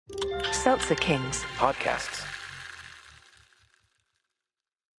Seltzer Kings podcasts.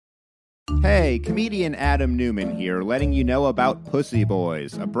 Hey, comedian Adam Newman here, letting you know about Pussy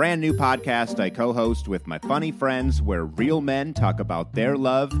Boys, a brand new podcast I co-host with my funny friends where real men talk about their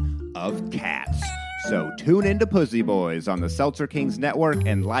love of cats. So tune into Pussy Boys on the Seltzer Kings Network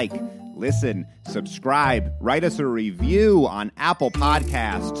and listen, subscribe, write us a review on Apple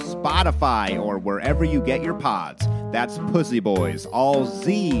Podcasts, Spotify, or wherever you get your pods. That's Pussy Boys, all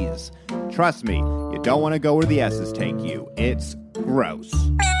Z's. Trust me, you don't want to go where the S's take you. It's gross.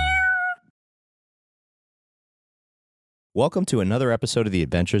 Welcome to another episode of The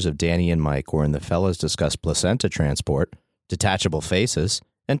Adventures of Danny and Mike, wherein the fellas discuss placenta transport, detachable faces,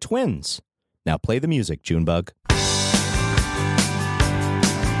 and twins. Now play the music, Junebug.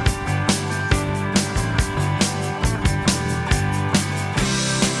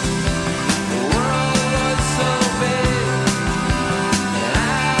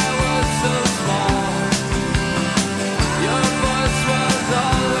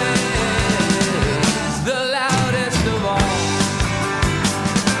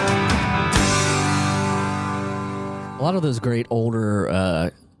 A lot of those great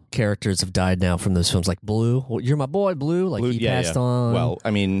older characters have died now from those films, like Blue. Well, you're my boy, Blue. Like Blue, he passed on. Well,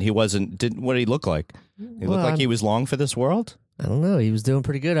 I mean, he wasn't. What did he look like? He looked like he was long for this world. I don't know. He was doing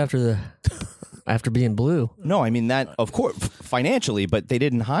pretty good after being Blue. No, I mean that, of course, financially, but they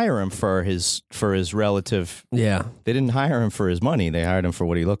didn't hire him for his relative. Yeah, they didn't hire him for his money. They hired him for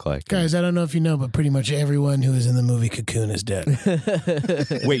what he looked like. Guys, I don't know if you know, but pretty much everyone who was in the movie Cocoon is dead.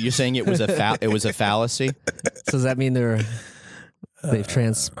 Wait, you're saying it was a fallacy? So does that mean they've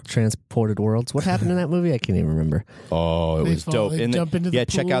transported worlds? What happened in that movie? I can't even remember. Oh, it was dope. Jump into the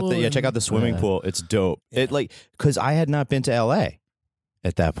check out the swimming pool. It's dope. Yeah. Because I had not been to L.A.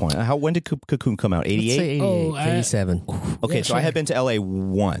 at that point. When did Cocoon come out? 88? 87. Okay, yeah, so sure. I had been to L.A.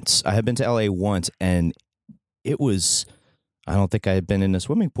 once. And it was. I don't think I had been in a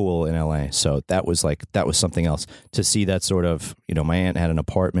swimming pool in L.A. So that was something else to see that sort of. My aunt had an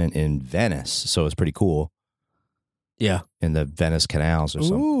apartment in Venice, so it was pretty cool. Yeah, in the Venice canals or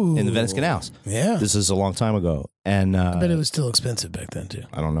something. Ooh. In the Venice canals. Yeah, this is a long time ago, and I bet it was still expensive back then too.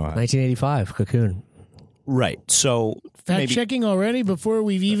 I don't know. 1985, Cocoon. Right. So fact checking already before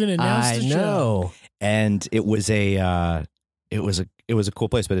we've even announced the show. I know. And it was a cool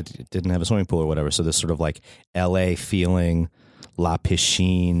place, but it didn't have a swimming pool or whatever. So this sort of like L.A. feeling, La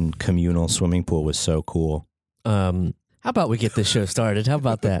Piscine communal swimming pool was so cool. How about we get this show started? How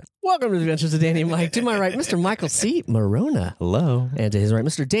about that? Welcome to the Adventures of Danny and Mike. To my right, Mr. Michael C. Morona. Hello. And to his right,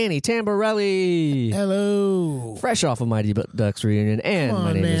 Mr. Danny Tamborelli. Hello. Fresh off of Mighty Ducks reunion. And Come on,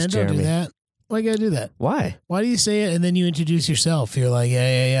 my name is Jeremy. Don't do that. Why you gotta do that? Why? Why do you say it and then you introduce yourself? You're like,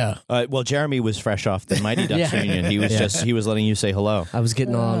 yeah. Well, Jeremy was fresh off the Mighty Ducks reunion. He was he was letting you say hello. I was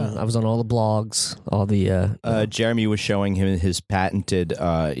getting on. I was on all the blogs, all the. Jeremy was showing him his patented.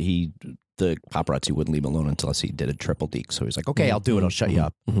 The paparazzi wouldn't leave him alone until he did a triple deke. So he's like, "Okay, I'll do it. I'll shut you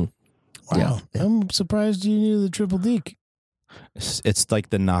up." Mm-hmm. Wow, yeah. I'm surprised you knew the triple deke. It's like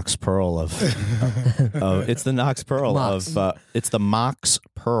the Knox Pearl of. It's the Knox Pearl Mox. It's the Mox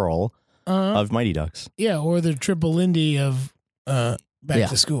Pearl. Of Mighty Ducks. Yeah, or the triple Lindy of Back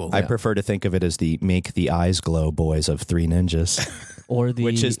to School. I prefer to think of it as the Make the Eyes Glow Boys of Three Ninjas.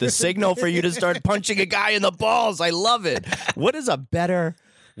 Which is the signal for you to start punching a guy in the balls. I love it. What is a better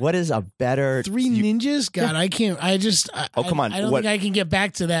Three Ninjas? God, I can't. Come on. I don't think I can get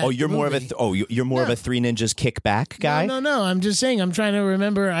back to that. Oh, you're more of a Three Ninjas kickback guy? No. I'm just saying. I'm trying to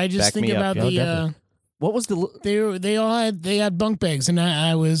remember. I just think about the. What was the? They had bunk beds, and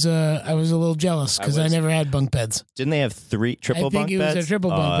I was a little jealous because I never had bunk beds. Didn't they have triple bunk beds? I think it was a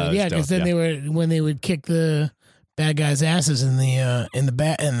triple bunk bed. Yeah, because then they were when they would kick the bad guys' asses in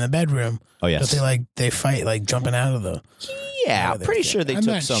the bedroom. Oh yes, but they fight like jumping out of the. Yeah, pretty sure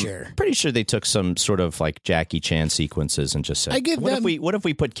they took some sort of like Jackie Chan sequences and just said, "What if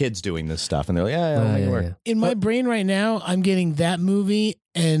we put kids doing this stuff?" And they're like, "Yeah." In my brain right now, I'm getting that movie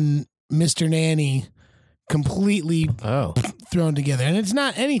and Mr. Nanny completely thrown together, and it's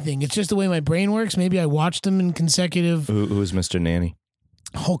not anything. It's just the way my brain works. Maybe I watched them in consecutive. Who's Mr. Nanny?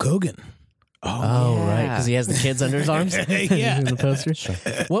 Hulk Hogan. Oh, yeah. Right, because he has the kids under his arms. Yeah, in the poster.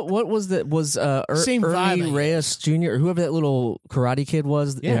 What was that? Was same Ernie vibe, Reyes Jr. or whoever that little karate kid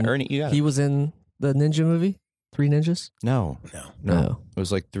was? Yeah, Ernie. You got he was in the Ninja movie. Three Ninjas? No. It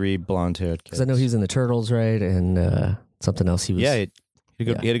was like three blonde-haired kids. Because I know he was in the Turtles, right? And something else. He was. Yeah, he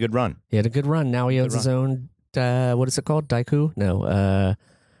had a good run. He had a good run. Now he owns his own. What is it called? Daiku? No.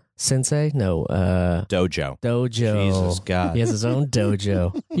 Sensei? No. Dojo. Dojo. Jesus God. He has his own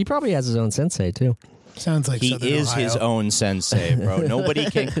dojo. He probably has his own sensei too. Sounds like He Southern is Ohio. his own sensei, bro.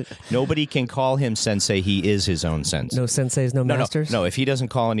 Nobody can call him sensei. He is his own sensei. No senseis, no masters? No, if he doesn't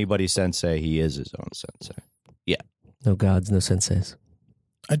call anybody sensei, he is his own sensei. Yeah. No gods, no senseis.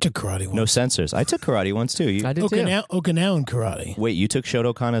 I took karate once. No censors. I took karate once too. I did too. Okinawan karate. Wait, you took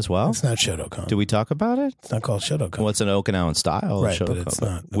Shotokan as well? It's not Shotokan. Do we talk about it? It's not called Shotokan. Well, it's an Okinawan style. Right, Shotokan. but it's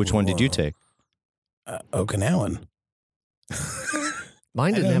not. Which one did you take? Okinawan.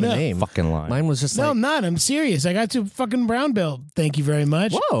 Mine didn't I have don't a know. name. Fucking line. Mine was just No, like, I'm not. I'm serious. I got to fucking brown belt. Thank you very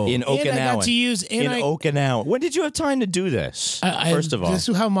much. whoa. In Okinawan. And I got to use Okinawa. When did you have time to do this? First of all, this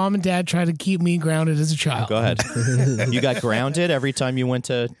is how mom and dad tried to keep me grounded as a child. go ahead. You got grounded every time you went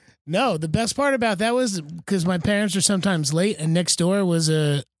to. No, the best part about that was because my parents are sometimes late, and next door was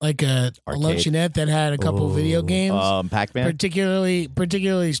a luncheonette that had a couple of video games, Pac-Man.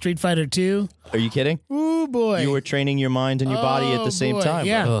 particularly Street Fighter 2. Are you kidding? Ooh boy, You were training your mind and your body at the same boy. time.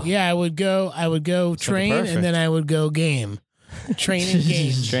 Yeah, bro. yeah. I would go train, perfect. and then I would go game, training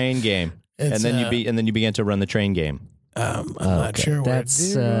games. Train game, It's, and then you began to run the train game. I'm not sure where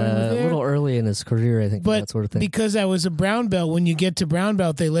That's it a little early in his career, I think, But that sort of thing. because I was a brown belt, when you get to brown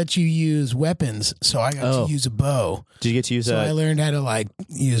belt, they let you use weapons. So I got to use a bow. Did you get to use So I a? learned how to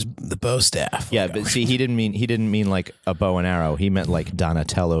use the bow staff. Yeah, but see, he didn't mean like a bow and arrow. He meant like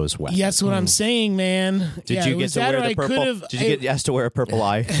Donatello's weapon. That's what I'm saying, man. Did you get to wear the purple? Did you get asked to wear a purple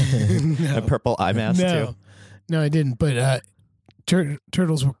eye? A purple eye mask too? No, I didn't. But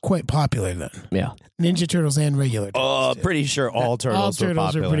turtles were quite popular then. Yeah. Ninja Turtles and regular turtles. Pretty sure all turtles were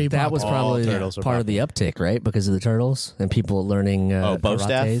popular. are pretty That was popular. probably turtles are part of the uptick, right? Because of the turtles and people learning bow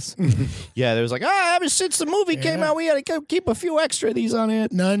karates. staff? Yeah, there was like, ever since the movie came out, we had to keep a few extra of these on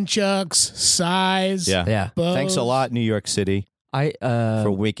it. Nunchucks, size. Yeah. Yeah. Bows. Thanks a lot, New York City, I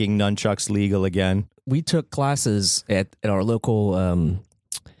for making nunchucks legal again. we took classes at our local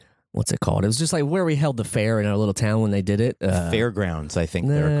what's it called? It was just like where we held the fair in our little town when they did it. Fairgrounds, I think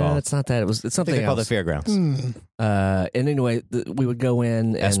they're No, called. it's not that. It's I something think they're called the else. fairgrounds. Hmm. And anyway, we would go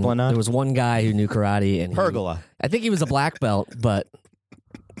in, and Esplanade? there was one guy who knew karate, and Pergola. I think he was a black belt, but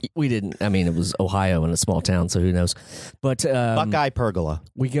we didn't. I mean, it was Ohio in a small town, so who knows? But Buckeye Pergola.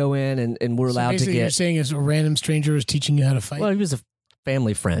 we go in, and we're So allowed to basically you're get. saying is a random stranger is teaching you how to fight? Well, he was a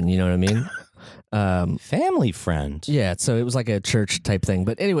family friend. You know what I mean? Family friend. Yeah, so it was like a church type thing.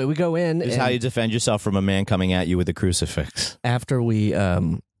 But anyway, we go in, This is and how you defend yourself from a man coming at you with a crucifix. after we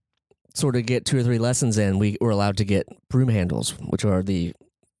sort of get 2 or 3 lessons in, we were allowed to get broom handles, which are we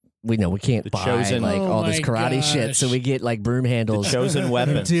can't The buy chosen- like Oh all this my karate shit, gosh. so we get like broom handles. Chosen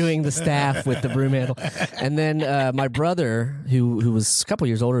weapon. Doing the staff with the broom handle, and then my brother, who was a couple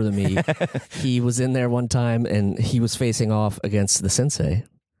years older than me, he was in there one time, and he was facing off against the sensei.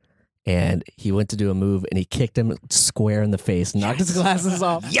 And he went to do a move, and he kicked him square in the face, knocked his glasses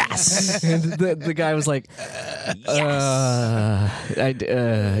off. Yes. And the guy was like,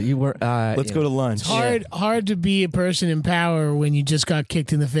 "You were." Let's go to lunch. Hard to be a person in power when you just got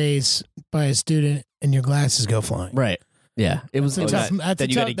kicked in the face by a student and your glasses go flying. Right. Yeah, it was. That's a tough- that's then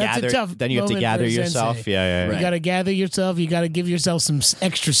a you got to tough- that's a gather. tough Then you have to moment gather for a yourself. sensei. Yeah. You got to gather yourself. You got to give yourself some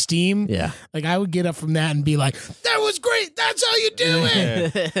extra steam. Yeah. Like I would get up from that and be like, "That was great. That's how you do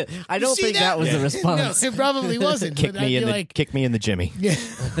it." I don't see think that? that was the response. No, it probably wasn't. Kick but me I'd in be the like, kick me in the Jimmy.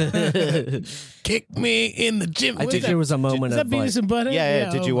 kick me in the gym. I think there was a moment Is that of like, Beavis and Butthead? Yeah.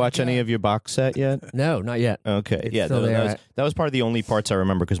 Did oh you my watch any God. of your box set yet? no, not yet. Okay. Yeah. still there. That was part of the only parts I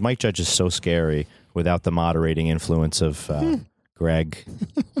remember because Mike Judge is so scary without the moderating influence of Greg.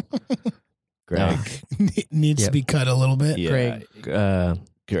 Needs to be cut a little bit. Yeah. Craig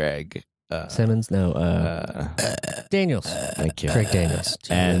Greg. Simmons, no, Daniels, Thank you. Craig Daniels,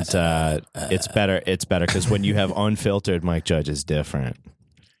 And it's better. It's better because when you have unfiltered Mike Judge, is different.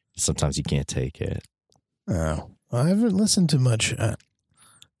 Sometimes you can't take it. Oh, I haven't listened to much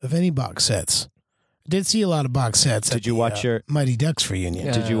of any box sets. Did see a lot of box sets. Did at you the, watch your? Mighty Ducks reunion?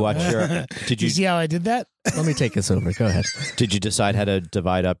 Yeah. Did you watch your? Did Did you you? see how I did that? Let me take this over. Go ahead. Did you decide how to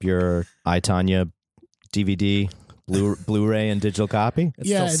divide up your I, Tanya DVD, Blu-ray, and digital copy? It's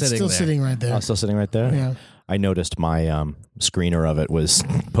yeah, still it's still there. sitting right there. Oh, still sitting right there. Yeah. I noticed my screener of it was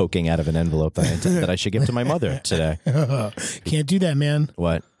poking out of an envelope that I should give to my mother today. Can't do that, man.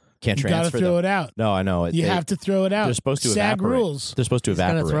 What? Can't You gotta transfer throw them. it out. No, I know. You have to throw it out. They're supposed to SAG evaporate. rules. They're supposed to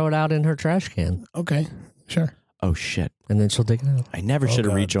Gonna evaporate. throw it out in her trash can, Okay, sure. Oh shit! and then she'll dig it out. I never should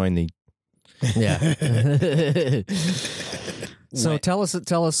have God. rejoined the. Yeah. So tell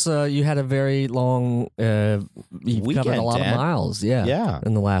us, you had a very long, you covered Weekend, a lot Dad. of miles, yeah,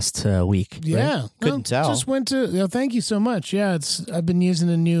 in the last week. right? Yeah, Couldn't tell. Just went to. Thank you so much. Yeah, I've been using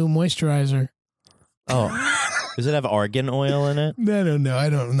a new moisturizer. Oh, Does it have argan oil in it? No, I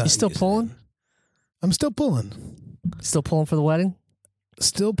don't. I'm not you still using pulling? it. I'm still pulling. Still pulling for the wedding?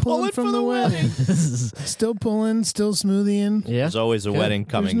 Still pulling from the wedding. Still pulling, still smoothieing. Yeah. There's always a wedding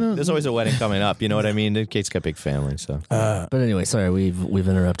coming. There's always a wedding coming up. You know what I mean? Kate's got a big family, so. But anyway, sorry, we've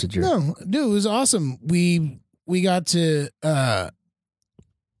interrupted your. No, dude, it was awesome. We got to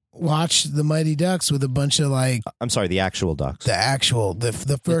watch the Mighty Ducks with a bunch of like I'm sorry, the actual Ducks.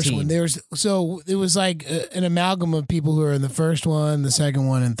 the first team. one. It was like an amalgam of people who were in the first one, the second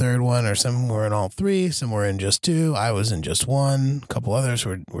one, and third one, or some were in all three, some were in just two. I was in just one. A couple others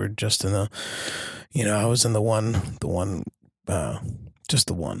were just in the, I was in the one, just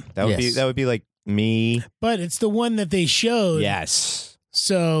the one. That would be like me. But it's the one that they showed. Yes.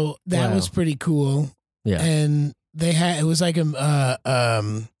 So that was pretty cool. Yeah. And it was like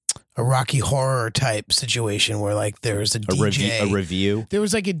a Rocky Horror type situation where like there was a DJ. A review. There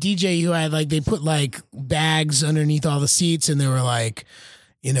was like a DJ who had like, they put like bags underneath all the seats, and they were like,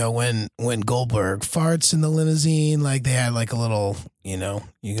 when Goldberg farts in the limousine, like they had like a little,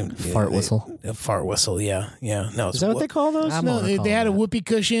 Fart whistle. A fart whistle, yeah. No, Is that what they call those? No, they had a whoopee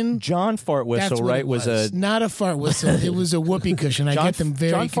cushion. John Fart That's Whistle, what right? it was not a fart whistle. It was a whoopee cushion. I get them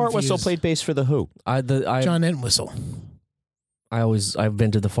very John Fart Whistle confused. played bass for the Who. John Entwistle. I've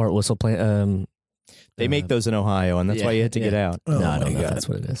been to the fart whistle plant. They make those in Ohio, and that's why you had to get out. Oh, no, I don't know if God. that's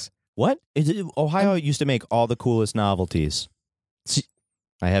what it is. What? Ohio used to make all the coolest novelties.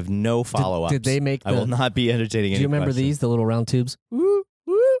 I have no follow-ups. Did they make I will not be entertaining. Do you remember these, the little round tubes?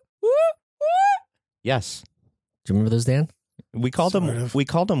 Yes. Do you remember those, Dan? We called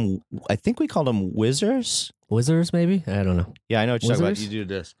them. I think we called them whizzers. Whizzers, maybe? I don't know. Yeah, I know what you're talking about. Whizzers? You do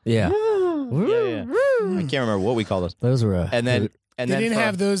this. Yeah. Yeah. I can't remember what we called those. Those were. They didn't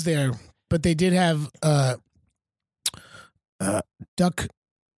have those there, but they did have duck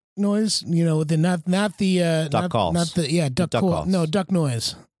noise. Not the Duck calls. Not the duck call. calls. No, duck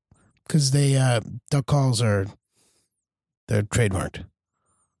noise, because they duck calls they're trademarked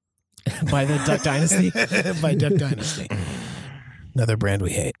by the Duck Dynasty. by Duck Dynasty. Another brand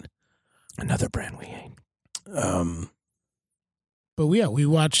we hate. But we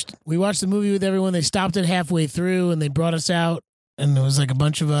watched the movie with everyone. They stopped it halfway through and they brought us out, and there was like a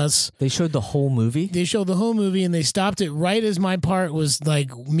bunch of us. They showed the whole movie? They showed the whole movie, and they stopped it right as my part was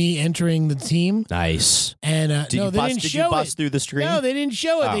like me entering the team. Nice. And Did you bust through the screen? No, they didn't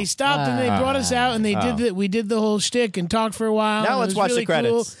show it. Oh. They stopped and they brought us out, and we did the whole shtick and talked for a while. Now and let's it was watch really the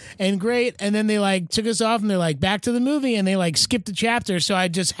credits. cool and great. And then they like took us off, and they're like back to the movie, and they like skipped a chapter. So I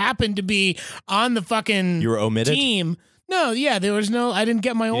just happened to be on the fucking You were omitted? team. No, yeah, there was no. I didn't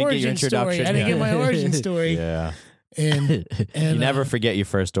get my origin story. I didn't get my origin story. Yeah. And You never forget your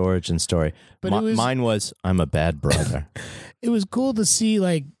first origin story. But Mine was, I'm a bad brother. it was cool to see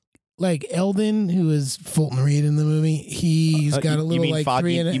like Eldon, who is Fulton Reed in the movie. He's got a little you mean like Foggy,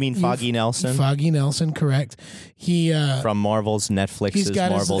 3 and a, You mean Foggy Nelson? Foggy Nelson, correct. He From Marvel's Netflix's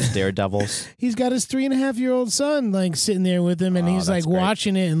Marvel's Daredevils. He's got his 3.5-year-old son like sitting there with him, and he's like great.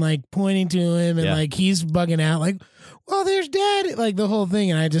 watching it and like pointing to him, and like he's bugging out like, well, there's Dad, like the whole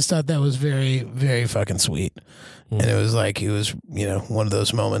thing. And I just thought that was very, very fucking sweet. And it was like, one of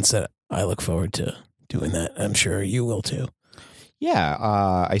those moments that I look forward to doing that. I'm sure you will too. Yeah,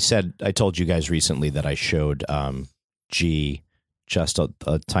 I told you guys recently that I showed G just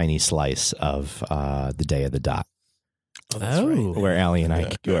a tiny slice of the Day of the Dot. Oh, that's right. Where Allie and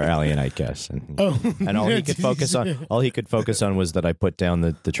I guess, and all he could focus on was that I put down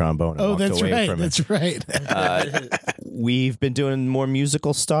the trombone and walked away from it. That's right. We've been doing more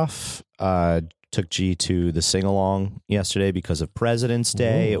musical stuff. Took G to the sing along yesterday because of President's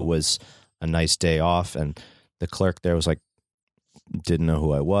Day. Ooh. It was a nice day off, and the clerk there was like, didn't know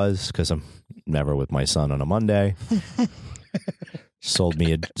who I was because I'm never with my son on a Monday. sold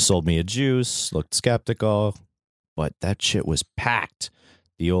me a juice. Looked skeptical, but that shit was packed.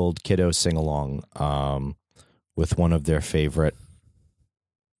 The old kiddo sing along with one of their favorite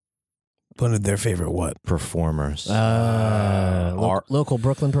what? performers. Local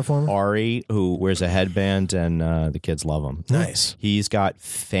Brooklyn performer? Ari, who wears a headband, and the kids love him. Nice. He's got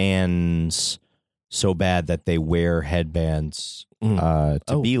fans so bad that they wear headbands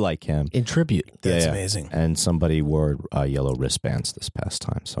to be like him. In tribute. That's amazing. And somebody wore yellow wristbands this past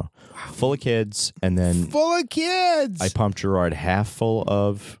time. So full of kids. And then I pumped Gerard half full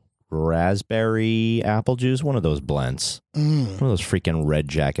of raspberry apple juice, one of those blends. One of those freaking Red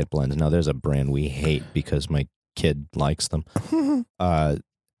Jacket blends. Now, there's a brand we hate because my kid likes them.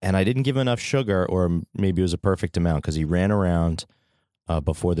 And I didn't give him enough sugar, or maybe it was a perfect amount, because he ran around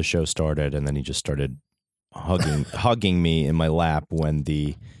before the show started, and then he just started hugging me in my lap when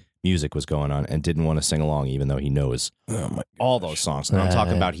the music was going on and didn't want to sing along, even though he knows all those songs. And I'm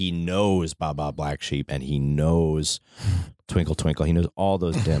talking about he knows Ba Ba Black Sheep and he knows Twinkle Twinkle. He knows all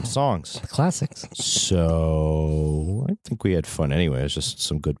those damn songs. The classics. So I think we had fun anyway. It's just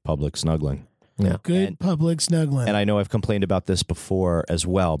some good public snuggling. Yeah. Good public snuggling. And I know I've complained about this before as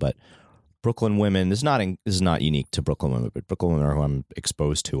well, but Brooklyn women, this is not unique to Brooklyn women, but Brooklyn women are who I'm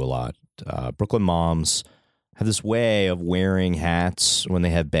exposed to a lot. Brooklyn moms have this way of wearing hats when they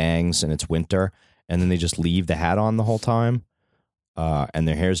have bangs and it's winter, and then they just leave the hat on the whole time, and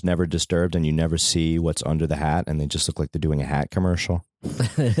their hair's never disturbed, and you never see what's under the hat, and they just look like they're doing a hat commercial.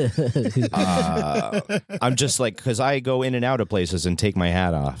 I'm just like, because I go in and out of places and take my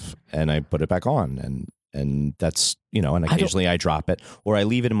hat off, and I put it back on, and that's, you know, and occasionally I drop it, or I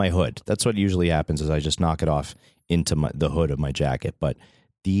leave it in my hood. That's what usually happens, is I just knock it off into the hood of my jacket. But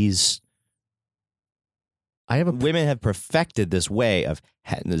these... women have perfected this way of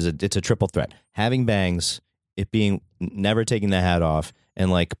it's a triple threat: having bangs, it being never taking the hat off, and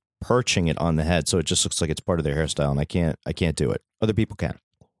like perching it on the head, so it just looks like it's part of their hairstyle. And I can't do it. Other people can.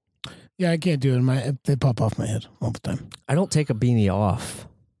 Yeah, I can't do it. They pop off my head all the time. I don't take a beanie off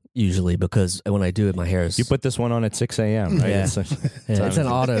usually, because when I do it, my hair is... You put this one on at 6 a.m., right? Yeah. It's an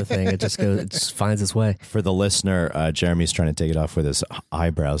auto thing. It just finds its way. For the listener, Jeremy's trying to take it off with his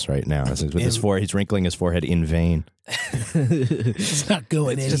eyebrows right now. With his forehead, he's wrinkling his forehead in vain. It's not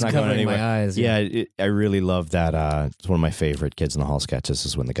going in. It's just not covering going anywhere. my eyes. Yeah, I really love that. It's one of my favorite Kids in the Hall sketches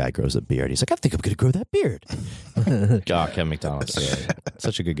is when the guy grows a beard. He's like, I think I'm going to grow that beard. Kevin McDonald's. Yeah,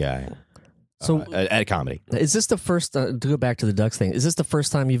 such a good guy. So at comedy. Is this the first, to go back to the Ducks thing, is this the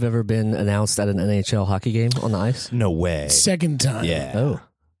first time you've ever been announced at an NHL hockey game on the ice? No way. Second time. Yeah. Oh.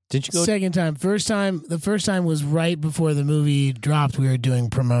 Did you go? Second time. The first time was right before the movie dropped. We were doing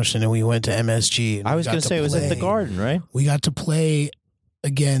promotion and we went to MSG. I was going to say it was at the Garden, right? We got to play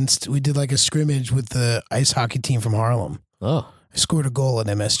we did like a scrimmage with the ice hockey team from Harlem. Oh. I scored a goal at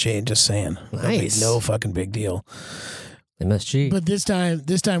MSG, just saying. Nice. No fucking big deal. MSG. But this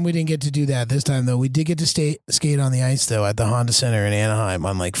time we didn't get to do that. This time though, we did get to skate on the ice though at the Honda Center in Anaheim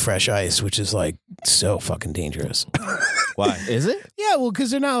on like fresh ice, which is like so fucking dangerous. Why? Is it? Yeah, well, because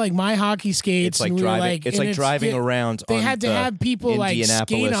they're not like my hockey skates. It's like and we were driving. It's like driving around. They on had to have people like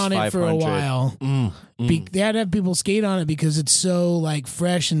skate on it for a while. They had to have people skate on it because it's so like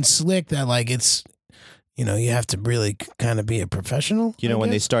fresh and slick that like it's. You know, you have to really kind of be a professional. You know, when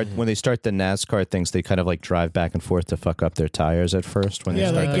they start the NASCAR things, they kind of like drive back and forth to fuck up their tires at first. When they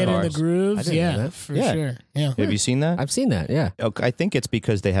start like the get cars. in the grooves. know that. For sure. Yeah. Have you seen that? I've seen that, yeah. Okay, I think it's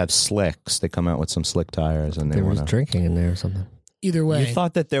because they have slicks. They come out with some slick tires, and There was want drinking in there or something. Either way. You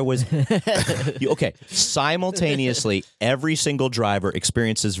thought that there was okay. Simultaneously, every single driver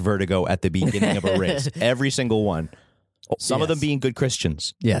experiences vertigo at the beginning of a race. Every single one. Some of them being good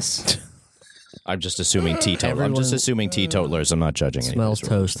Christians. Yes. I'm just assuming teetotalers. I'm not judging. Smells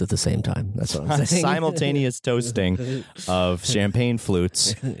toast at the same time. That's what I'm saying. Simultaneous toasting of champagne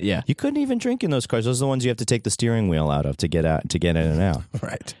flutes. Yeah. You couldn't even drink in those cars. Those are the ones you have to take the steering wheel out of to get in and out.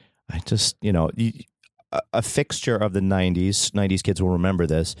 Right. I just, a fixture of the 90s. 90s kids will remember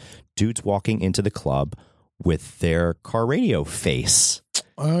this. Dudes walking into the club with their car radio face.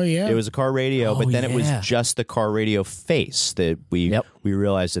 Oh yeah, it was a car radio, but then it was just the car radio face that we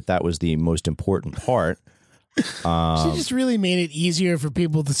realized that was the most important part. She just really made it easier for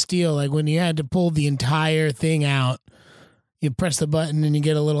people to steal. Like when you had to pull the entire thing out, you press the button and you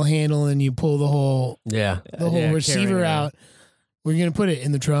get a little handle and you pull the whole receiver out. We're gonna put it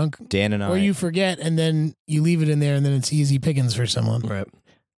in the trunk, Dan and I, or you forget and then you leave it in there and then it's easy pickings for someone. Right.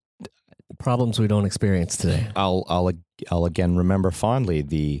 Problems we don't experience today. I'll again remember fondly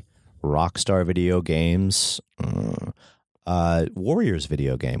the Rockstar video games, Warriors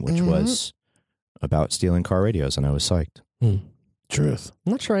video game, which was about stealing car radios, and I was psyched. Truth.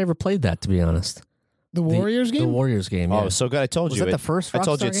 I'm not sure I ever played that, to be honest. The Warriors game? The Warriors game, yeah. Oh, so good. I told you. Was that the first Rockstar I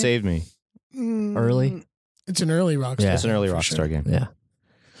told you it game? saved me. Early? It's an early Rockstar. Yeah. It's an early Rockstar game. Yeah.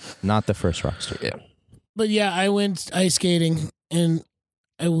 Not the first Rockstar game. But yeah, I went ice skating and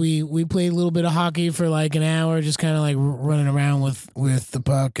we played a little bit of hockey for like an hour, just kind of like running around with the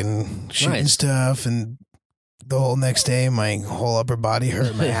puck and shooting stuff. And the whole next day, my whole upper body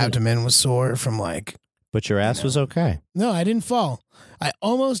hurt. My abdomen was sore from like. But your ass was okay. No, I didn't fall. I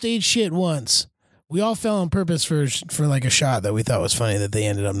almost ate shit once. We all fell on purpose for like a shot that we thought was funny that they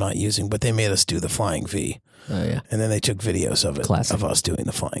ended up not using, but they made us do the flying V. Oh yeah. And then they took videos of it, of us doing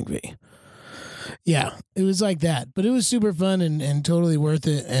the flying V. Yeah, it was like that, but it was super fun and totally worth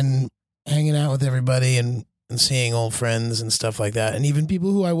it, and hanging out with everybody, and and seeing old friends and stuff like that. And even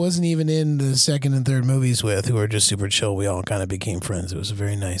people who I wasn't even in the second and third movies with, who are just super chill, we all kind of became friends. It was a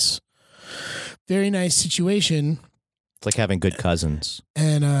very nice situation. It's like having good cousins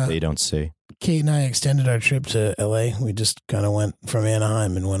And that you don't see. Kate and I extended our trip to LA. We just kind of went from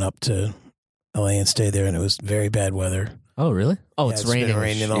Anaheim and went up to LA and stayed there, and it was very bad weather. Oh, really? Oh, Yeah, it's been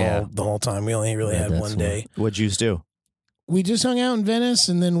raining. raining the whole time. We only really Yeah, had that's one day. What'd you do? We just hung out in Venice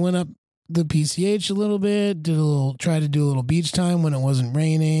and then went up the PCH a little bit, tried to do a little beach time when it wasn't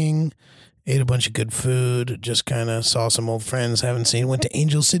raining, ate a bunch of good food, just kind of saw some old friends haven't seen, went to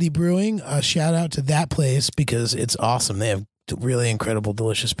Angel City Brewing. Shout out to that place because it's awesome. They have really incredible,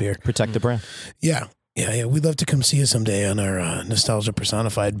 delicious beer. Protect the brand. Yeah. We'd love to come see you someday on our Nostalgia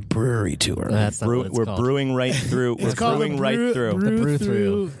Personified brewery tour. That's not what it's We're called. brewing right through. We're It's called brewing right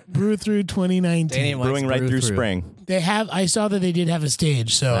through. Brew through 2019. Danny likes Brewing right brew through spring. I saw that they did have a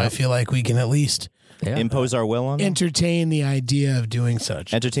stage, so I feel like we can at least Yeah. Impose our will on them. entertain the idea of doing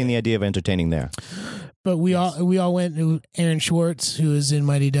such. Entertain the idea of entertaining there. But we all went to Aaron Schwartz, who is in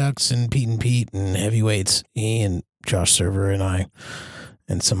Mighty Ducks and Pete and Heavyweights. He and Josh Server and I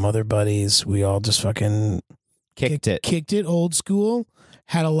and some other buddies. We all just fucking Kicked it. old school.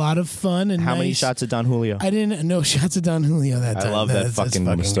 Had a lot of fun and How many nice- shots of Don Julio? I didn't know shots of Don Julio that time. I love that That's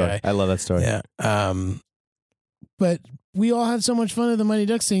fucking story. guy. I love that story. Yeah. But we all had so much fun at the Mighty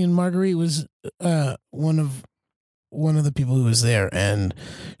Ducks thing, and Marguerite was one of the people who was there, and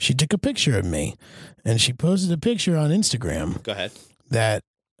she took a picture of me, and she posted a picture on Instagram Go ahead. that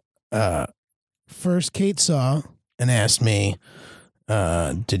first Kate saw and asked me,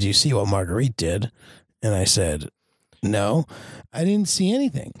 did you see what Marguerite did? And I said, no, I didn't see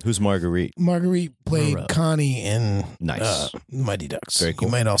anything. Who's Marguerite? Marguerite played Moreau. Connie in Nice. Mighty Ducks. Very cool.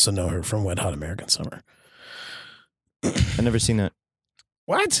 You might also know her from Wet Hot American Summer. I've never seen that.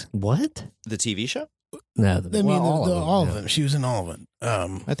 What? What? The TV show? No, I mean, all of them. She was in all of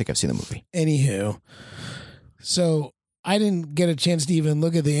them. I think I've seen the movie. Anywho, so I didn't get a chance to even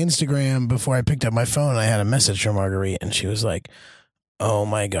look at the Instagram before I picked up my phone. I had a message from Marguerite, and she was like, "Oh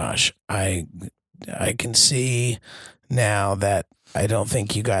my gosh, I can see now that I don't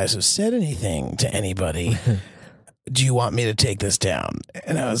think you guys have said anything to anybody. Do you want me to take this down?"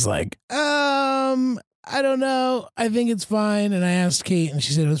 And I was like, I don't know. I think it's fine. And I asked Kate, and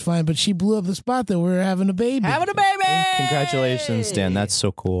she said it was fine. But she blew up the spot that we're having a baby. Congratulations, Dan. That's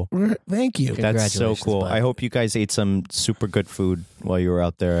so cool. Thank you. That's so Congratulations, cool. bud. I hope you guys ate some super good food while you were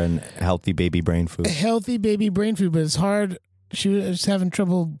out there and healthy baby brain food. Healthy baby brain food, but it's hard. She was having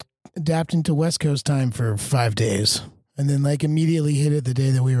trouble adapting to West Coast time for 5 days. And then immediately hit it the day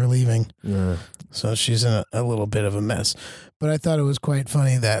that we were leaving. So she's in a little bit of a mess. But I thought it was quite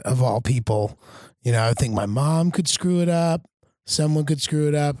funny that of all people, I think my mom could screw it up. Someone could screw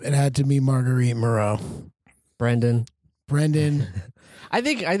it up. It had to be Marguerite Moreau. Brendan. I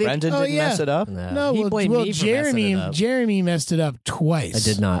think. Brendan didn't mess it up? No, he blamed me for messing it up. Jeremy messed it up twice.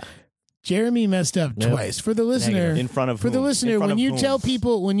 I did not. Jeremy messed up twice. For the listener, In front of for the whom? listener, In front when of you whom?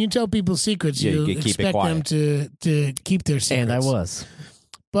 tell people secrets, Yeah, you you keep it expect them quiet. to keep their secrets. And I was.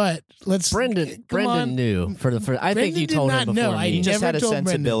 But let's Brendan on. knew for the first. I think Brendan you did told not him before know. I me. He just never had a told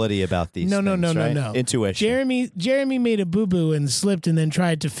Brendan. sensibility about these No, things, right? no. Intuition. Jeremy made a boo boo and slipped and then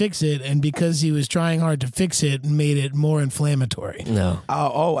tried to fix it, and because he was trying hard to fix it, made it more inflammatory. No.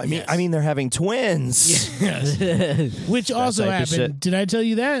 I mean, they're having twins. Which also type of shit. happened. Did I tell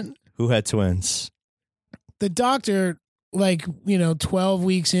you that? Who had twins? The doctor, 12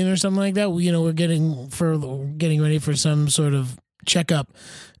 weeks in or something like that, we're getting ready for some sort of checkup,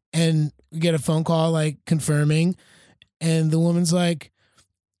 and we get a phone call confirming, and the woman's like,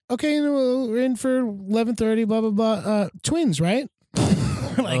 "Okay, we're in for 11:30, blah blah blah. Twins, right?"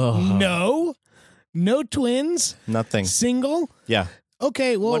 No twins, Nothing. single. Yeah.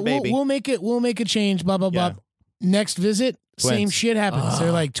 Okay, well One baby. we'll make a change. Blah blah Yeah. blah. Next visit, Twins. same shit happens.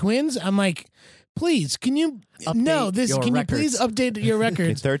 They're like twins. I'm like, please, can you Update your Can records. you please update your Okay,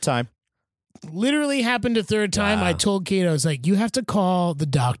 records? third time. Literally happened a third time. Wow. I told Kate, I was like, you have to call the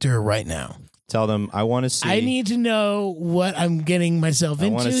doctor right now. Tell them I want to see. I need to know what I'm getting myself I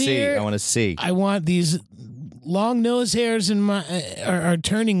into want to see. here. I want to see. I want these long nose hairs in my are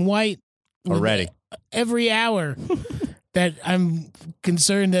turning white with Already. every hour. That I'm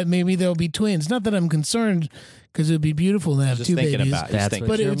concerned that maybe there'll be twins. Not that I'm concerned, because it would be beautiful to have Just two thinking babies. about it. Just That's thinking.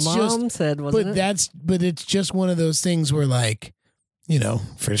 what But your it's mom just- said, wasn't it? But it's just one of those things where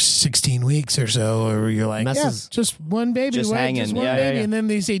for 16 weeks or so, or you're like, Messes- just one baby, Just right? hanging. Just one Yeah, baby, yeah. and then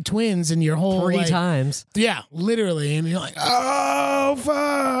they say twins, and your whole 3 times. yeah, literally, and you're like, oh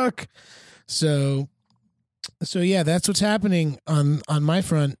fuck. So So yeah, that's what's happening on my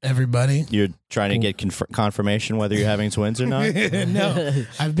front, everybody. You're trying to get confirmation whether you're having twins or not? No,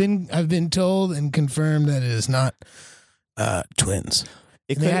 I've been told and confirmed that it is not twins.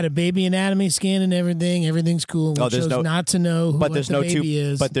 They had a baby anatomy scan and everything. Everything's cool. We chose not to know what the baby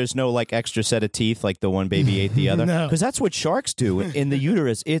is. But there's no like extra set of teeth like the one baby ate the other. No. Because that's what sharks do in the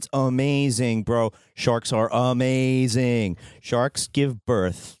uterus. It's amazing, bro. Sharks are amazing. Sharks give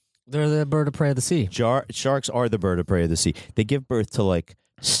birth. They're the bird of prey of the sea. Sharks are the bird of prey of the sea. They give birth to like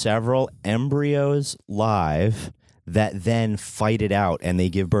several embryos live that then fight it out, and they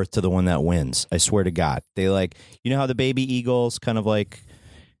give birth to the one that wins. I swear to God. They like, you know how the baby eagles kind of like.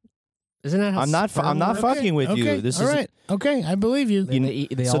 Isn't that how I'm not fucking with you. This all is right. Okay, I believe you.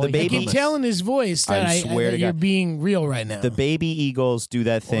 So the baby. I can tell in his voice that that you're being real right now. The baby eagles do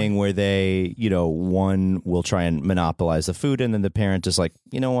that thing where they, one will try and monopolize the food, and then the parent is like,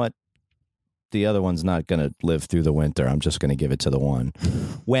 you know what? The other one's not going to live through the winter. I'm just going to give it to the one.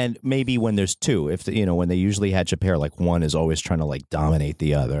 When there's two, when they usually hatch a pair, like one is always trying to like dominate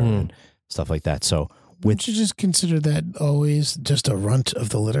the other and stuff like that. So wouldn't you just consider that always just a runt of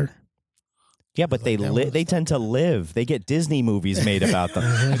the litter? Yeah, but they tend to live. They get Disney movies made about them.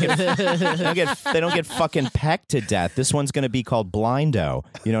 They don't get fucking pecked to death. This one's going to be called Blindo.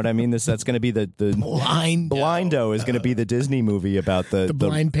 You know what I mean? That's going to be the Blindo is going to be the Disney movie about the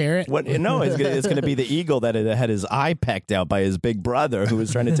blind parrot. What? No, it's going to be the eagle that had his eye pecked out by his big brother who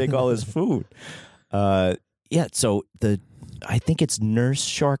was trying to take all his food. Yeah. So I think it's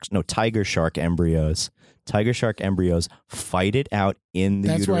tiger shark embryos. Tiger shark embryos fight it out in the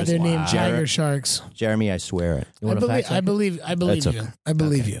That's uterus. why they're named tiger sharks. Jeremy, I swear it. I believe you. I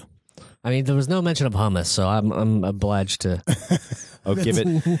believe you. I mean, there was no mention of hummus, so I'm obliged to. Give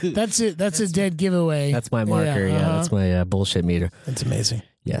it. That's it. That's a dead giveaway. That's my marker. Yeah, that's my bullshit meter. That's amazing.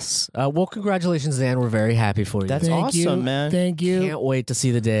 Yes. Well, congratulations, Dan. We're very happy for you. That's awesome, man. Thank you. Can't wait to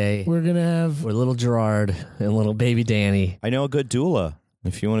see the day. We're gonna have little Gerard and little baby Danny. I know a good doula.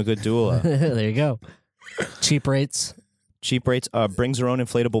 If you want a good doula, there you go. Cheap rates. Brings her own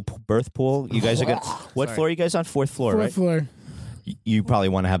inflatable birth pool. You guys are good. What floor are you guys on? Fourth floor, right? Fourth floor. You probably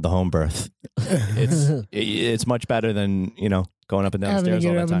want to have the home birth. It's much better than going up and down the stairs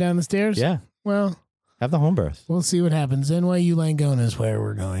all the time. Up and down the stairs. Yeah. Well, have the home birth. We'll see what happens. NYU Langone is where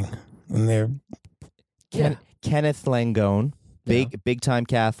we're going, and they're Kenneth Langone. Big time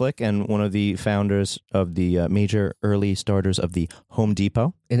Catholic and one of the founders of the major early starters of the Home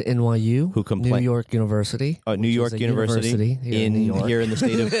Depot in NYU, New York University, New York University here in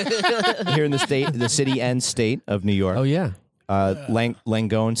the state of the city and state of New York. Oh yeah,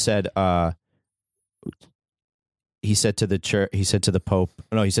 Langone said. He said to the church. He said to the Pope.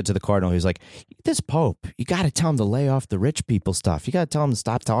 No, he said to the Cardinal. He was like, "This Pope, you got to tell him to lay off the rich people stuff. You got to tell him to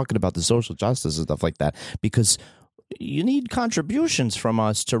stop talking about the social justice and stuff like that because." You need contributions from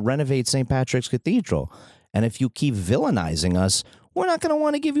us to renovate St. Patrick's Cathedral. And if you keep villainizing us, we're not going to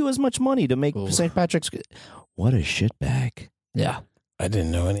want to give you as much money to make St. Patrick's. What a shitbag. Yeah. I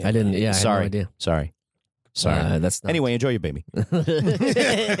didn't know any. I didn't. Yeah. Sorry. I had no idea. Sorry. That's not... Anyway, enjoy your baby.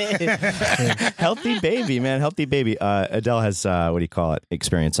 Healthy baby, man. Healthy baby. Adele has,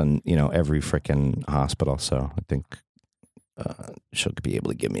 experience on, every freaking hospital. So I think. She'll be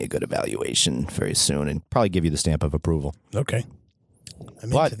able to give me a good evaluation very soon and probably give you the stamp of approval. Okay.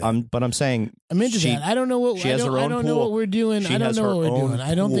 I'm saying I'm into that. I don't know what she has her own I don't pool. know what we're doing. I don't know what we're doing.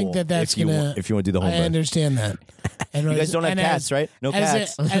 I don't think that's gonna. If you want to do the whole. I understand that. And you guys don't have cats, right? No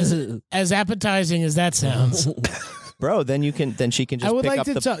cats. As appetizing as that sounds. Bro, then she can just pick up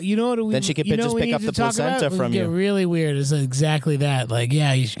talk. You know what? Then she can just pick up the placenta from you. Get really weird. It's exactly that. Like,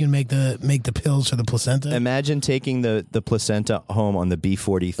 yeah, you can make the pills for the placenta. Imagine taking the placenta home on the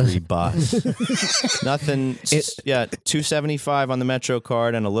B43 bus. Nothing. $2.75 on the Metro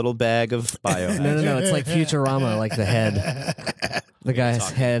card and a little bag of bio. No. It's like Futurama, like the head, the guy's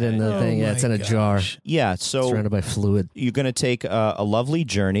head in the thing. Yeah, it's in a jar. Yeah, so surrounded by fluid. You're going to take a lovely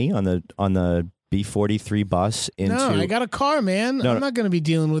journey on the B43 bus into... No, I got a car, man. I'm not going to be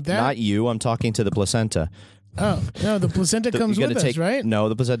dealing with that. Not you. I'm talking to the placenta. Oh, no, the placenta comes with us, right? No,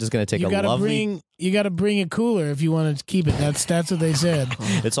 the placenta's going to take you got to bring a cooler if you want to keep it. That's what they said.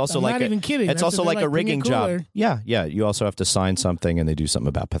 It's also I'm not even kidding. It's also like a rigging job. Yeah. You also have to sign something, and they do something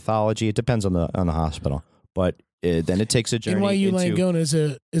about pathology. It depends on the hospital, but then it takes a journey. NYU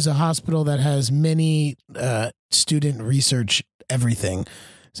Langone is a hospital that has many student research everything.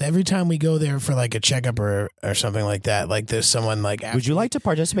 So every time we go there for like a checkup or something like that, like there's someone like. Would you like to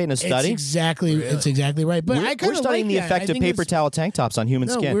participate in a study? It's exactly right. But we're studying the effect of paper towel tank tops on human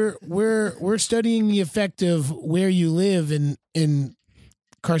skin. We're studying the effect of where you live in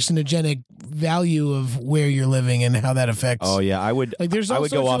carcinogenic value of where you're living and how that affects. Oh yeah, I would. Like, there's I all would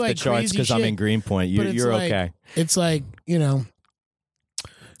sorts go of, off like, the charts crazy because I'm shit, in Greenpoint. but it's You're like- okay. It's like,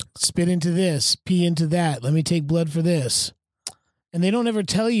 spit into this, pee into that. Let me take blood for this. And they don't ever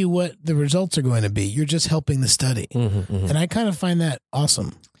tell you what the results are going to be. You're just helping the study. And I kind of find that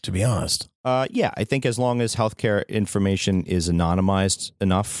awesome, to be honest. Yeah, I think as long as healthcare information is anonymized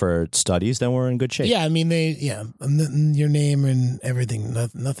enough for studies, then we're in good shape. Yeah, I mean, and your name and everything,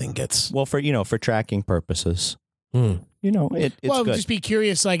 nothing gets. Well, for tracking purposes, it's Well, good. just be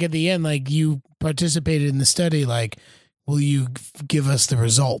curious, like at the end, like you participated in the study, like, will you give us the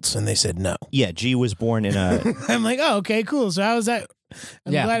results? And they said no. Yeah, G was born in a. I'm like, oh, okay, cool. So how is that?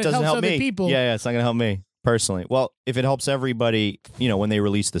 I'm glad it doesn't helps help other me. people. Yeah, it's not going to help me personally. Well, if it helps everybody, when they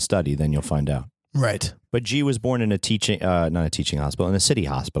release the study, then you'll find out. Right. But G was born in not a teaching hospital, in a city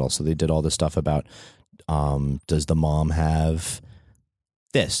hospital. So they did all this stuff about, does the mom have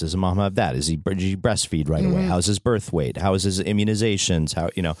this? Does the mom have that? Did he breastfeed right away? How's his birth weight? How is his immunizations? How,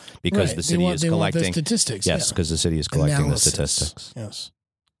 because Right. the city is they want collecting the statistics. Yes, because the city is collecting Analysis. the statistics. Yes.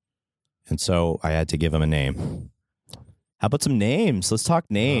 And so I had to give him a name. How about some names? Let's talk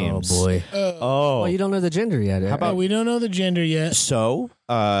names. Oh boy. Oh. Well, you don't know the gender yet. How about we don't know the gender yet. So,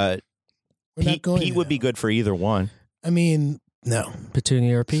 We're not Pete going would be good for either one. I mean, no.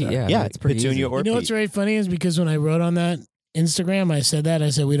 Petunia or Pete? Sorry. Yeah, Yeah, it's pretty Petunia easy. or You know what's Pete. very funny is because when I wrote on that Instagram, I said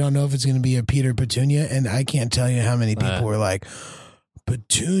we don't know if it's going to be a Pete or Petunia, and I can't tell you how many people were like,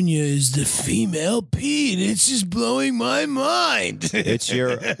 Petunia is the female Pete. It's just blowing my mind. It's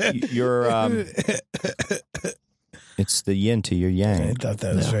your it's the yin to your I yang. thought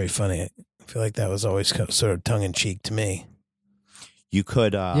that was very funny. I feel like that was always sort of tongue in cheek to me. You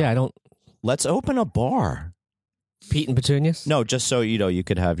could I don't. let's open a bar. Pete and Petunias? No, just so you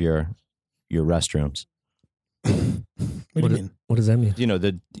could have your restrooms. What do you mean? What does that mean?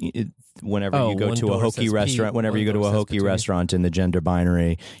 Whenever Oh, you go one to a door hokey says restaurant, Pete, whenever one you go to door a says hokey Petunia. restaurant in the gender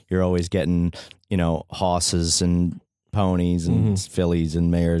binary, you're always getting, hosses and ponies and fillies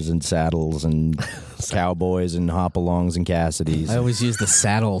and mares and saddles and cowboys and hopalongs and Cassidys. I always use the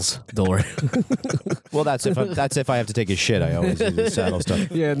saddles door. Well, that's if I have to take a shit. I always use the saddle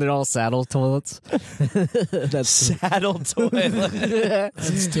stuff. Yeah, and they're all saddle toilets. That's Saddle toilet.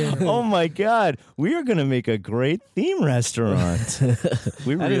 That's terrible. Oh my God, we are going to make a great theme restaurant.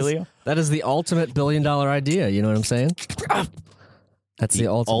 We really are. that is the ultimate billion-dollar idea. You know what I'm saying? That's the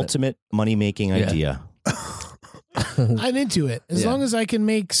ultimate. money-making idea. I'm into it. As long as I can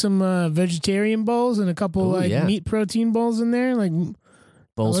make some vegetarian bowls and a couple meat protein bowls in there, like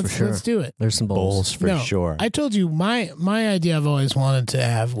Bowls for sure. Let's do it. There's some Bowls for No, sure. I told you my idea I've always wanted to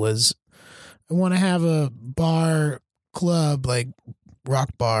have was I want to have a bar club, like rock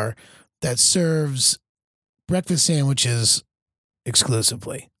bar, that serves breakfast sandwiches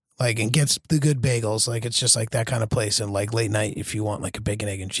exclusively. Like, and gets the good bagels. Like, it's just like that kind of place. And like late night, if you want like a bacon,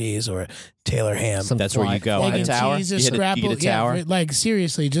 egg, and cheese or a Taylor ham. That's where you go. Egg A and tower? cheese, a You scrapple. get a tower? Yeah, like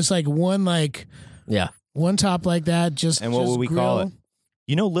seriously, just like one one top like that. Just And what just would we call it?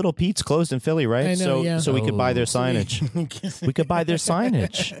 Little Pete's closed in Philly, right? I know, so we could buy their Oh. signage. We could buy their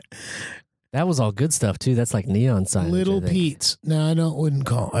signage. That was all good stuff too. That's like neon signage. Little I think. Pete's. No,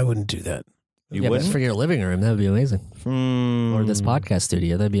 I wouldn't do that. You Yeah, but wouldn't? for your living room, that would be amazing. Or this podcast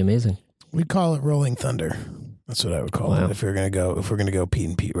studio, that'd be amazing. We'd call it Rolling Thunder. That's what I would call Wow. it if we're gonna go Pete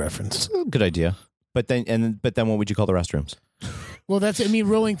and Pete reference. Good idea. But then what would you call the restrooms? Well,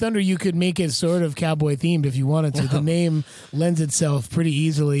 Rolling Thunder. You could make it sort of cowboy themed if you wanted to. The name lends itself pretty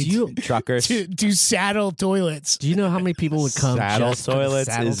easily Truckers. to saddle toilets. Do you know how many people would come? Saddle just for the toilets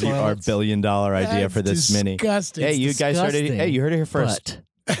saddle is our toilets? billion-dollar idea That's for this mini. disgusting. Hey, you guys heard it. disgusting. Hey, you heard it here first.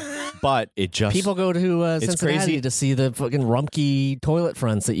 But But it just people go to Cincinnati crazy. to see the fucking Rumpke toilet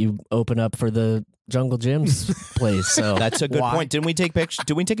fronts that you open up for the Jungle Jim's place. So That's a good why- point. Didn't we take pictures?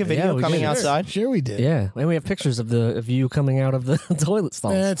 Did we take a Yeah, video we coming did. outside? Sure, we did. Yeah, and we have pictures of you coming out of the toilet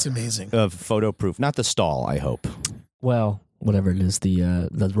stalls. That's amazing. Of photo proof, not the stall. I hope Well, whatever it is, the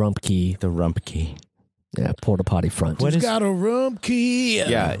Rumpke, the rump key. porta potty front. What He's is- got a rump key.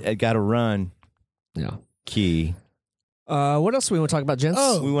 Yeah, it got to run. Yeah. Key. What else do we want to talk about, gents?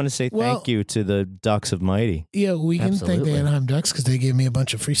 Oh. We want to say well- thank you to the Ducks of Mighty. Yeah, we can thank Absolutely. the Anaheim Ducks because they gave me a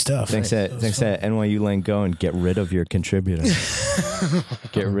bunch of free stuff. Thanks That to was fun. NYU Lane Go and get rid of your contributor.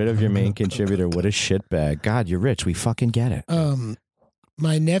 Get rid of your main contributor. What a shitbag. God, you're rich. We fucking get it.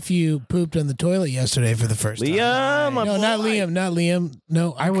 My nephew pooped on the toilet yesterday for the first time. Liam, my No, not boy. Liam, not Liam.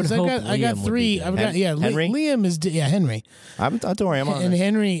 No, I would hope I got Liam would three. be I've good. got Henry? Liam is Henry. Don't worry, I'm on And it.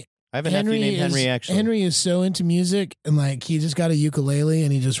 Henry I have a nephew named Henry, actually. Henry is so into music, and like he just got a ukulele,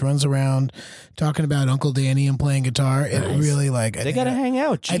 and he just runs around talking about Uncle Danny and playing guitar. It really like They got to hang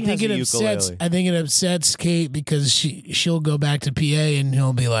out. She I think has it a upsets. ukulele. I think it upsets Kate because she'll go back to PA and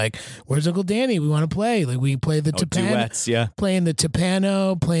he'll be like, "Where's Uncle Danny? We want to play. Like we play the Tapano, duets, yeah. playing the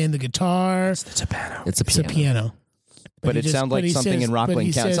Tapano, playing the guitar. It's the Tapano. It's a It's a piano. piano." But it sounds like something in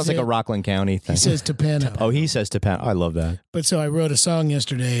Rockland County. It sounds like a Rockland County thing. He says Tapano. Oh, he says Tapano. I love that. But so I wrote a song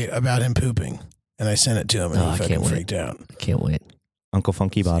yesterday about him pooping, and I sent it to him, and I he can't fucking wait. freaked out. I can't wait. Uncle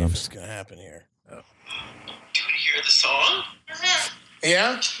Funky Bottoms. What's gonna happen here? Oh. Do you hear the song?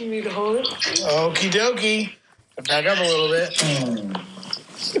 Yeah. You need to hold it. Okie dokie. Back up a little bit.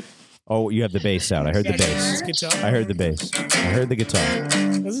 Oh, you have the bass out. I heard the bass. Guitar. I heard the bass. I heard the guitar.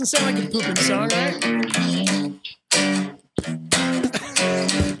 Doesn't sound like a pooping song, right?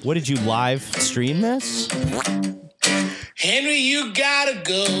 What, did you live stream this? Henry, you gotta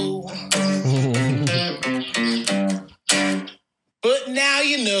go. But now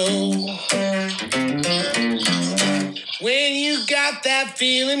you know. When you got that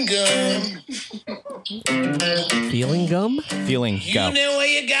feeling gum, Feeling gum? Feeling you go. know where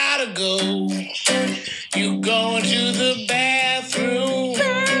you gotta go. You going to the bathroom.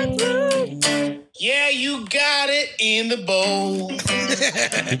 Yeah, you got it in the bowl.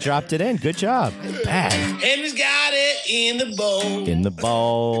 He dropped it in. Good job. Bad. Henry's got it in the bowl. In the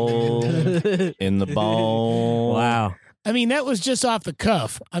bowl. In the bowl. Wow. I mean, that was just off the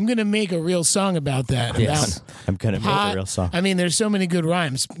cuff. I'm going to make a real song about that. Yes. About I'm going to make pot. a real song. I mean, there's so many good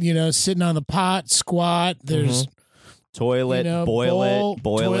rhymes. You know, sitting on the pot, squat. There's Toilet, boil it.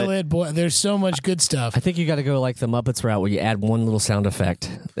 toilet. There's so much good stuff. I think you got to go like the Muppets route where you add one little sound effect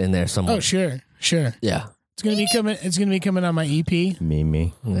in there somewhere. Oh, sure. Yeah. It's gonna be coming. It's gonna be coming on my EP.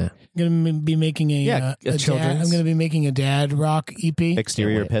 Me. Yeah. I'm gonna be making a Yeah, a dad, children's. I'm gonna be making a dad rock EP.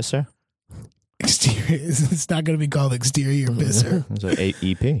 Exterior Can't wait. pisser. Exterior. It's not gonna be called Exterior Pisser. It's an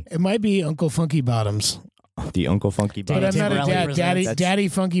EP. It might be Uncle Funky Bottoms, The Uncle Funky but Bottoms. I'm not a Timberlake dad. presents. Daddy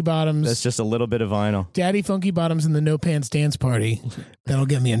Funky Bottoms. That's just a little bit of vinyl. Daddy Funky Bottoms in the No Pants Dance Party. That'll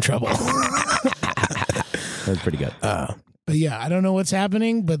get me in trouble. That's pretty good. But yeah, I don't know what's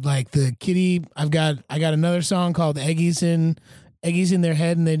happening, but like the kitty, I got another song called Eggies in their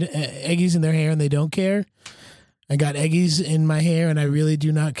head and they Eggies in their hair and they don't care. I got Eggies in my hair and I really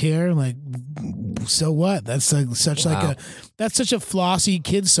do not care. Like, so what? That's like such Wow. that's such a flossy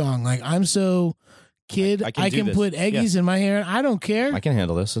kid song. Like, I'm so kid, I can do this. put Eggies in my hair and I don't care. I can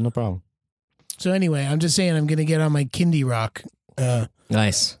handle this. No problem. So anyway, I'm just saying I'm gonna get on my kindy rock.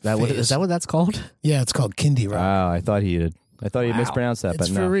 Nice. Is that what that's called? Yeah, it's called kindy rock. Wow, I thought he mispronounced that, It's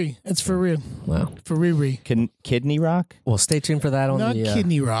but for no. real. It's for real. Wow. For Riri. Kidney rock? Well, stay tuned for that on Not the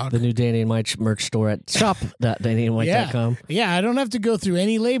kidney rock. the new Danny and Mike merch store at shop.dannyandmike.com. Yeah, I don't have to go through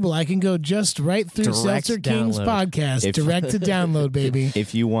any label. I can go just right through Direct Seltzer King's download. podcast, direct to download, baby.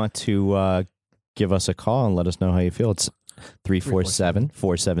 If you want to give us a call and let us know how you feel, it's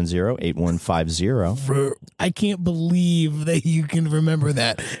 347-470-8150. I can't believe that you can remember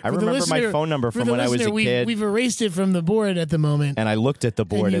that. I For the remember my listener- phone number for from the when I was listener, a kid. We've erased it from the board at the moment. And I looked at the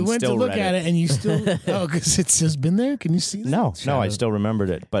board and and you went still to look read at it, and you still because it's just been there. Can you see that? No, I still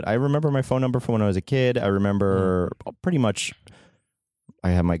remembered it. But I remember my phone number from when I was a kid. I remember pretty much. I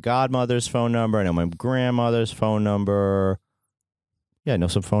have my godmother's phone number. I know my grandmother's phone number. Yeah, I know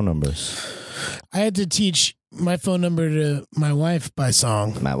some phone numbers. I had to teach my phone number to my wife by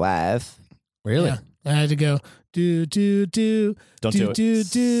song. My wife. Really? Yeah. I had to go do do do Don't do do it. do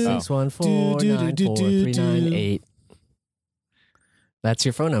do. Oh. 614-94398. That's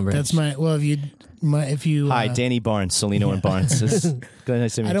your phone number. That's my if you Hi, Danny Barnes, Salino and Barnes. Nice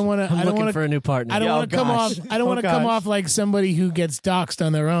to meet I don't you. want to. I'm I don't looking want to. for a new partner. I don't Yeah, want to oh, come gosh. off. I don't Oh, want to come gosh. off like somebody who gets doxxed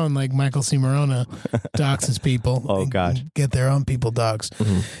on their own, like Michael C. Morona doxes people. Oh, and gosh. get their own people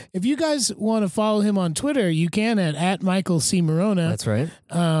doxxed. If you guys want to follow him on Twitter, you can at Michael C. Morona. That's right.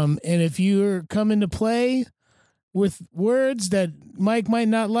 And if you're coming to play with words that Mike might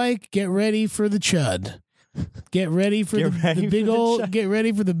not like, get ready for the chud. Get ready for Get ready the big for the old. chud. Get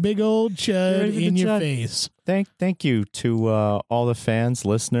ready for the big old chud ready for the in your chud. face. Thank you to all the fans,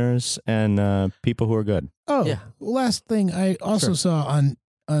 listeners, and people who are good. Oh, Yeah. last thing I also Sure. saw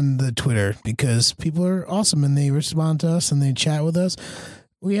on the Twitter, because people are awesome and they respond to us and they chat with us.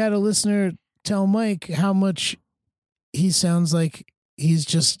 We had a listener tell Mike how much he sounds like he's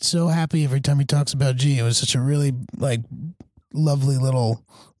just so happy every time he talks about G. It was such a really lovely little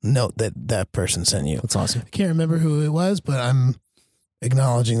note that person sent you. That's awesome. I can't remember who it was, but I'm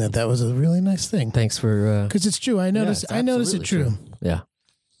acknowledging that was a really nice thing Thanks for. because it's true. I noticed. it's I noticed it absolutely true. Yeah.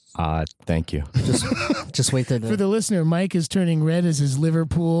 Thank you. Just wait there. For the listener, Mike is turning red as his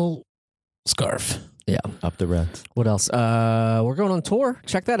Liverpool scarf. Yeah. Up the Reds. What else? We're going on tour.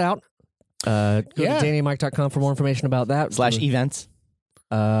 Check that out. Go to DannyandMike.com for more information about that. /events.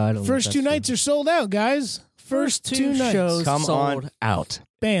 I don't know First if two that's nights are sold out, guys. First two nights. shows Come sold on. out.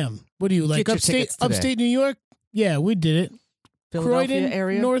 Bam. What do you like? Get your tickets today. Upstate New York? Yeah, we did it. Philadelphia Croydon,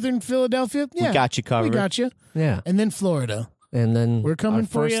 area. Northern Philadelphia? Yeah. We got you covered. We got you. Yeah. And then Florida. And then We're coming our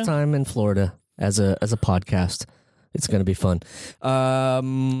for first ya. time in Florida as a podcast. It's going to be fun.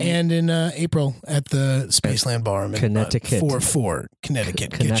 And in April at the Spaceland Bar in Connecticut. 4-4,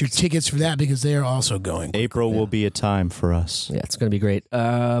 Connecticut. Get your tickets for that because they are also going. April will be a time for us. Yeah, it's going to be great.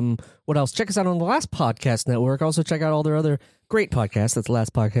 What else? Check us out on the Last Podcast Network. Also, check out all their other great podcasts. That's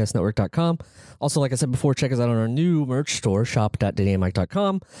lastpodcastnetwork.com. Also, like I said before, check us out on our new merch store,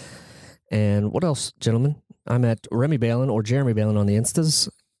 shop.dannyandmike.com. And what else, gentlemen? I'm at Remy Balin or Jeremy Balin on the Instas.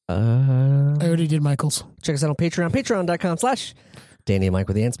 I already did Michael's. Check us out on Patreon, patreon.com/Danny and Mike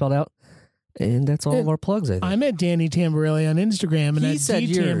with the N spelled out. And that's all of our plugs, I think. I'm at Danny Tamborelli on Instagram and He at said D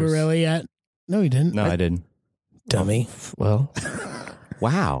yours. Tamborelli at... No, he didn't. No, I didn't. Dummy. Well,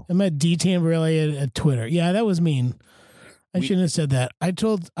 Wow. I'm at D Tamborelli at Twitter. Yeah, that was mean. I shouldn't have said that. I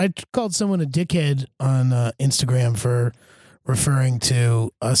called someone a dickhead on Instagram for referring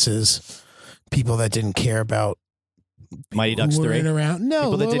to us as people that didn't care about Mighty Ducks who were 3. in around. No,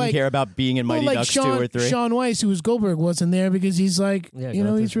 People that well, didn't like, care about being in Mighty well, like Ducks Sean, 2 or 3. Sean Weiss, who was Goldberg, wasn't there because he's like, Yeah, you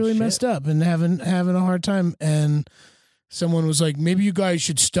know, going he's through really some messed shit. up and having a hard time. And someone was like, maybe you guys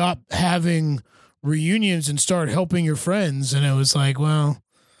should stop having reunions and start helping your friends. And it was like, well,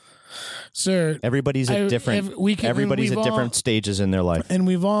 sir, Everybody's at different. Everybody's at different stages in their life. and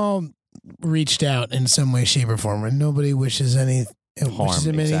we've all reached out in some way, shape, or form. And nobody wishes him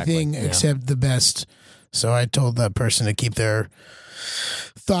exactly. anything Yeah. except the best. So I told that person to keep their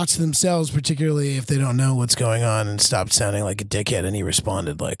thoughts to themselves, particularly if they don't know what's going on, and stopped sounding like a dickhead. And he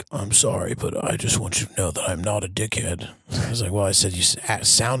responded like, "I'm sorry, but I just want you to know that I'm not a dickhead." I was like, "Well, I said you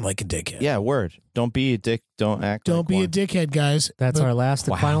sound like a dickhead." Yeah, word. Don't be a dick. Don't act. Don't like be one. a dickhead, guys. that's But our last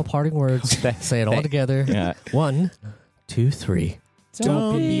and Wow. final parting words. Say it all together. Yeah. 1, 2, 3.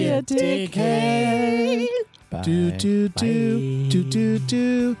 Don't be a dickhead. Bye. Do do do do do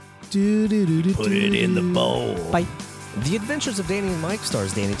do do do do do. Put it in the bowl. Bye. The Adventures of Danny and Mike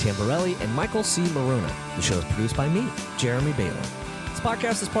stars Danny Tamborelli and Michael C. Marona. The show is produced by me, Jeremy Balin. This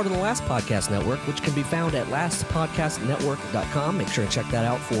podcast is part of the Last Podcast Network, which can be found at lastpodcastnetwork.com. Make sure to check that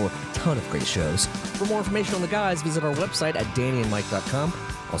out for a ton of great shows. For more information on the guys, visit our website at dannyandmike.com.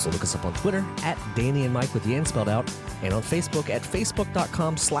 Also look us up on Twitter at Danny and Mike with the N spelled out, and on Facebook at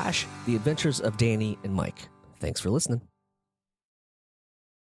facebook.com/The Adventures of Danny and Mike. Thanks for listening.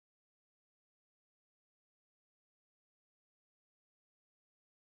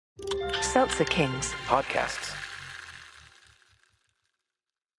 Seltzer Kings. Podcasts.